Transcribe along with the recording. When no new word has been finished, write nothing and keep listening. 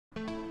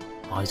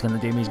Oh, he's going to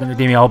do me. He's going to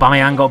do me.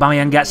 Aubameyang.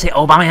 Aubameyang gets it.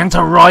 Aubameyang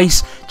to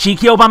Rice.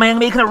 Cheeky Aubameyang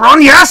making a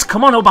run. Yes!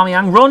 Come on,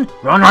 Aubameyang. Run.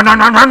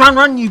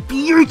 Run. You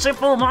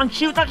beautiful man.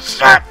 Shoot that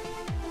shit.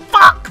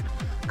 Fuck.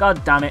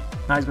 God damn it.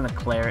 Now he's going to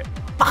clear it.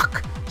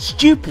 Fuck.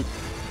 Stupid.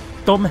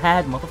 Dumb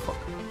head, motherfucker.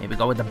 Here we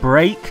go with the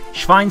break.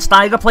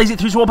 Schweinsteiger plays it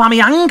through to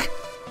Aubameyang.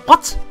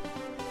 What?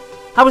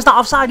 How was that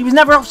offside? He was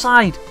never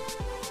offside.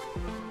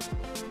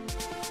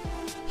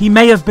 He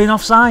may have been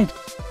offside.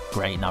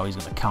 Great, now he's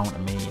going to counter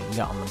me. We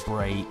get on the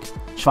break.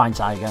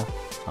 Schweinsteiger.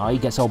 Oh, he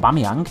gets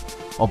Aubameyang.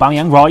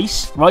 Aubameyang,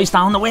 Rice. Rice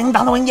down the wing.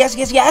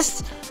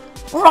 Yes.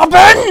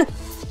 Robin!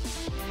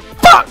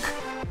 Fuck!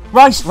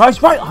 Rice.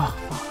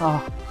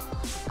 Oh.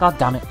 God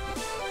damn it.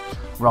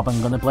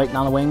 Robin going to break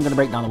down the wing.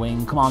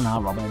 Come on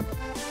now, Robin.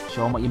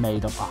 Show him what you're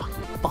made of. Oh,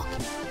 you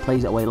fucking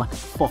plays it away like a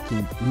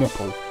fucking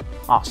nipple.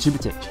 Oh,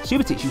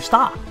 Subotic, you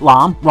start.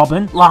 Lahm,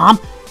 Robin, Lahm.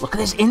 Look at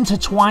this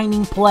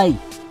intertwining play.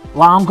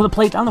 Lahm going to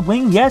play it down the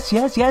wing. Yes.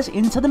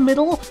 Into the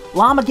middle.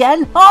 Lahm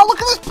again. Oh,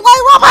 look at this play,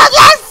 Robin.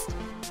 Yes!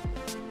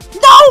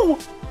 No!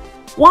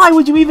 Why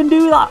would you even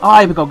do that? Oh,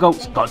 here we go.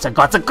 Gotcha!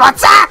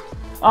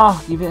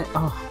 Oh, you get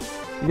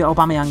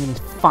Aubameyang in his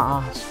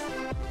fat ass.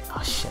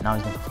 Oh, shit. Now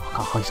he's going to fuck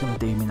off. He's going to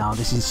do me now.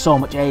 This is so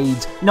much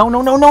AIDS. No.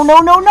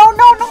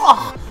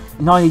 Oh,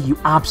 Neuer, you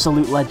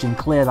absolute legend.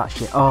 Clear that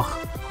shit. Oh,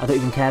 I don't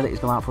even care that he's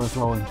gone out for a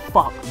throw-in.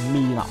 Fuck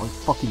me. That was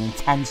fucking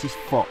intense as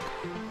fuck.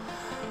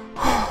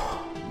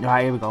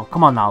 Right, here we go.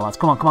 Come on now, lads.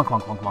 Come on.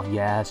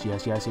 Yes.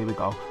 Here we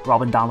go.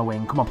 Robin down the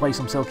wing. Come on, play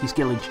some silky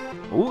skillage.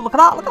 Oh, look at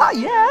that.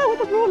 Yeah, with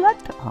the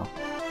roulette. Oh,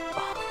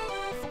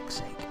 fuck's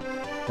sake.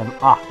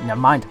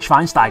 Never mind.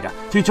 Schweinsteiger.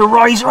 Through to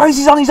Rice. Rice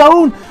is on his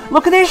own.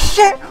 Look at this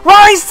shit.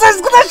 Rice is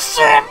gonna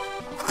shit.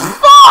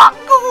 Fuck,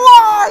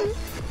 why?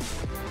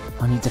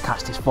 I need to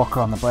catch this fucker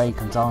on the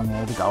break. I'm telling you.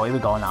 Here we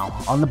go now.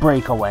 On the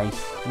breakaway.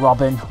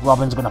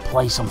 Robin's gonna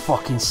play some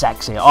fucking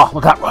sexy. Oh,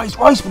 look at that.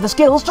 Rice with the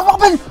skills to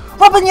Robin.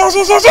 Yes.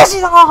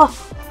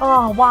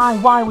 Oh,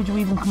 why would you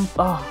even come?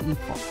 Oh, you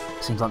fuck.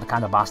 Seems like the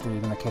kind of bastard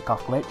who's gonna kick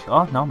off glitch.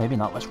 Oh, no, maybe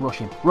not. Let's rush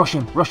him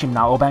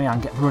now.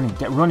 Aubameyang, get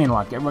running,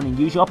 lad. Get running.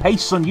 Use your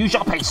pace, son.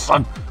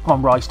 Come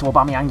on, Rice to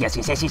Aubameyang. Yes.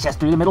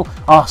 Through the middle.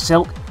 Oh,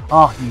 Silk.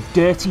 Oh, you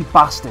dirty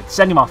bastard.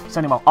 Send him off.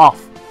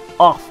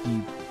 Off,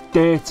 you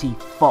dirty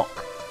fuck.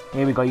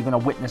 Here we go, you're going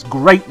to witness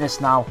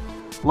greatness now.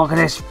 Look at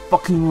this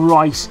fucking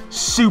Rice.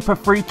 Super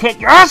free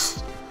kick.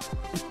 Yes!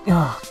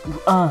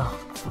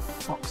 For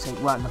fuck's sake,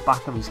 right in the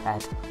back of his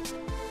head.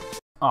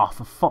 Oh,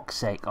 for fuck's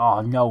sake. Oh,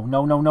 no.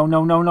 Not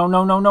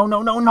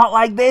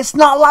like this.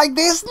 No.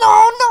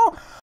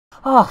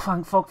 Oh,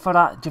 thank fuck for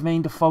that.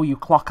 Jermaine Defoe, you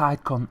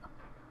clock-eyed cunt.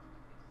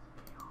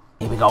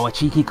 Here we go, a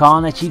cheeky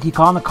corner.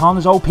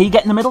 Corner's OP.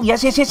 Get in the middle.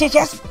 Yes.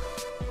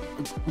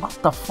 What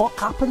the fuck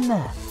happened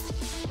there?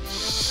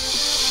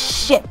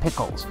 Shit,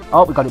 pickles.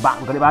 Oh, we got it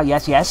back.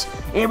 Yes.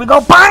 Here we go.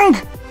 Bang!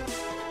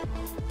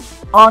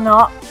 Oh,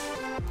 no.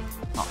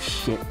 Oh,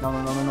 shit. No.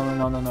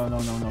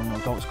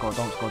 Don't score. Get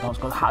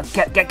out.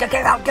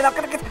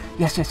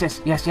 Yes.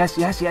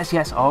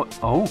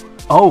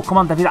 Oh, come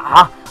on, David.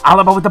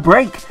 Alaba with the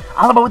break.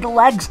 Alaba with the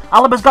legs.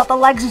 Alaba's got the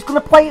legs. He's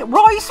going to play it.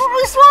 Rice.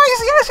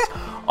 Yes.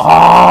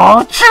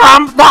 Oh,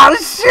 tramp that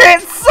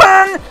shit,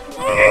 son.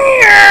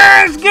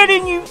 Yes, get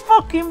in, you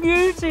fucking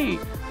beauty.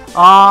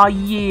 Oh,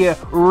 yeah.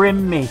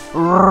 Rim me.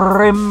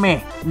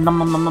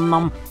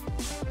 Nom.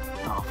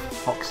 Oh, for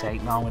fuck's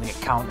sake. Now I'm going to get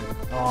counted.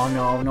 Oh,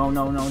 no.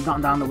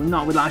 Not down the wing.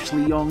 Not with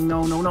Ashley Young.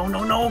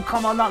 No.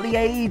 Come on, not the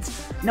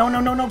AIDS. No.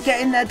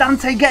 Get in there,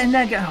 Dante. Get in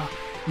there.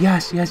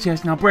 Yes.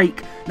 Now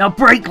break,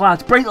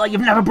 lads. Break like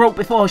you've never broke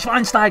before.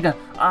 Schweinsteiger.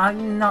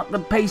 Not the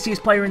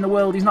paciest player in the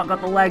world. He's not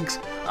got the legs.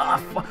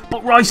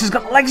 But Rice has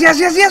got the legs. Yes,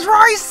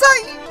 Rice.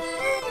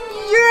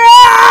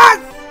 Yes!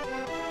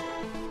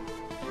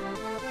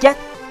 Get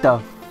the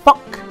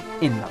fuck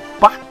in the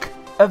back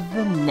of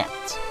the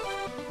net.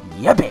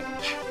 Yeah,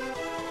 bitch.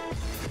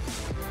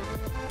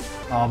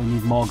 Oh, we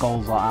need more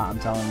goals like that, I'm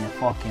telling you.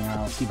 Fucking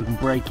hell. See if we can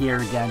break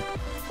here again.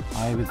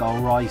 Oh, here we go,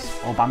 Rice.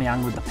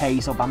 Aubameyang with the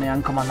pace.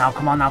 Aubameyang, come on now,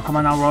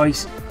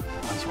 Rice.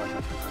 Rice.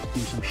 Do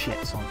some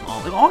shit, son.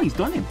 Oh, he's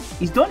done him.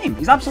 He's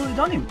absolutely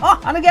done him.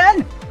 Oh, and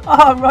again.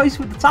 Oh, Rice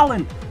with the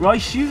talent.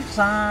 Rice shoots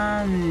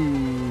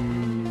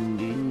and...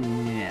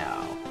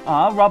 no.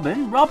 Oh,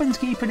 Robin's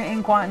keeping it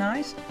in quite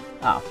nice.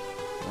 Oh,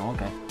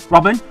 okay.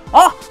 Robin.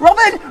 Oh,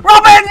 Robin!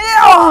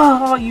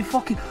 Oh, you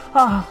fucking...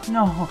 oh,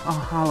 no.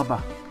 Oh,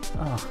 Alaba.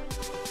 Oh.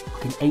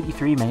 Fucking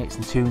 83 minutes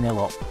and 2-0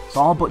 up. It's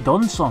all but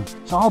done,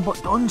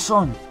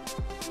 son.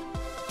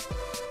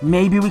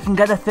 Maybe we can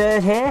get a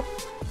third here.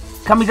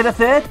 Can we get a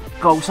third?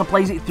 Gosa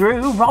plays it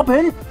through.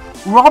 Robin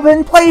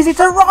plays it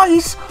to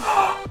Rice.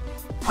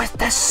 With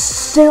the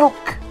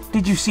silk.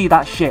 Did you see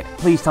that shit?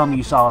 Please tell me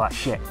you saw that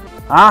shit.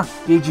 Huh?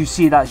 Did you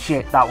see that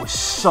shit? That was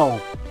so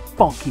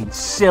fucking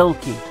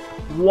silky.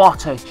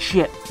 What a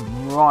chip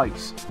from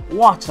Rice.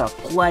 What a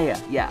player.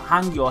 Yeah,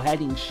 hang your head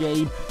in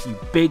shame, you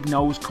big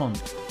nose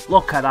cunt.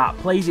 Look at that.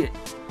 Plays it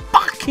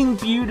fucking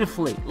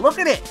beautifully. Look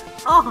at it.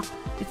 Oh,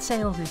 it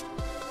sails in.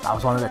 That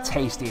was one of the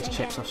tastiest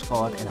chips I've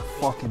scored in a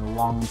fucking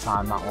long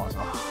time, that was.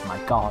 Oh my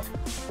god.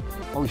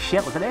 Holy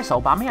shit, look at this.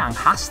 Aubameyang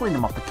hassling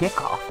him off the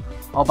kickoff.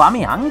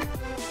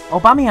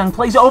 Aubameyang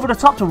plays it over the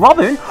top to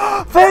Robin.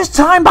 First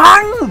time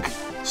bang!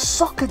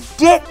 Suck a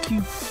dick,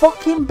 you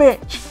fucking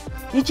bitch.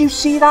 Did you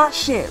see that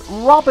shit?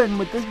 Robin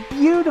with this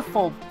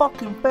beautiful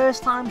fucking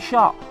first time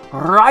shot.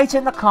 Right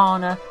in the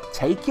corner.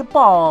 Take your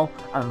ball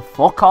and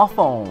fuck off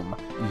home.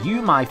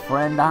 You, my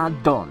friend, are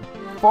done.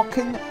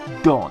 Fucking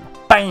done.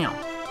 Bam!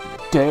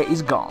 Dirt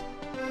is gone.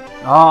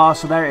 Oh,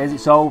 so there it is.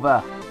 It's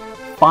over.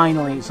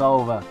 Finally, it's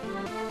over.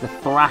 The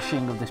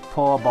thrashing of this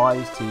poor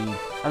boy's team.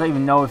 I don't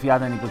even know if he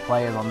had any good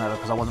players on there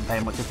because I wasn't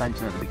paying much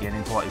attention at the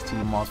beginning to what his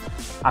team was.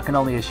 I can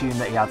only assume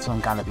that he had some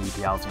kind of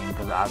EPL team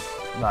because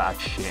it had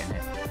shit in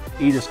it.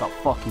 He just got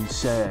fucking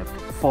served.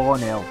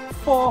 4-0.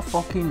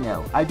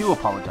 4-0. I do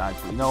apologise,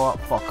 but you know what?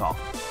 Fuck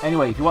off.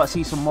 Anyway, if you want to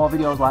see some more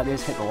videos like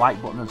this, hit the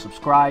like button and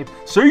subscribe.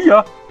 See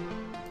ya!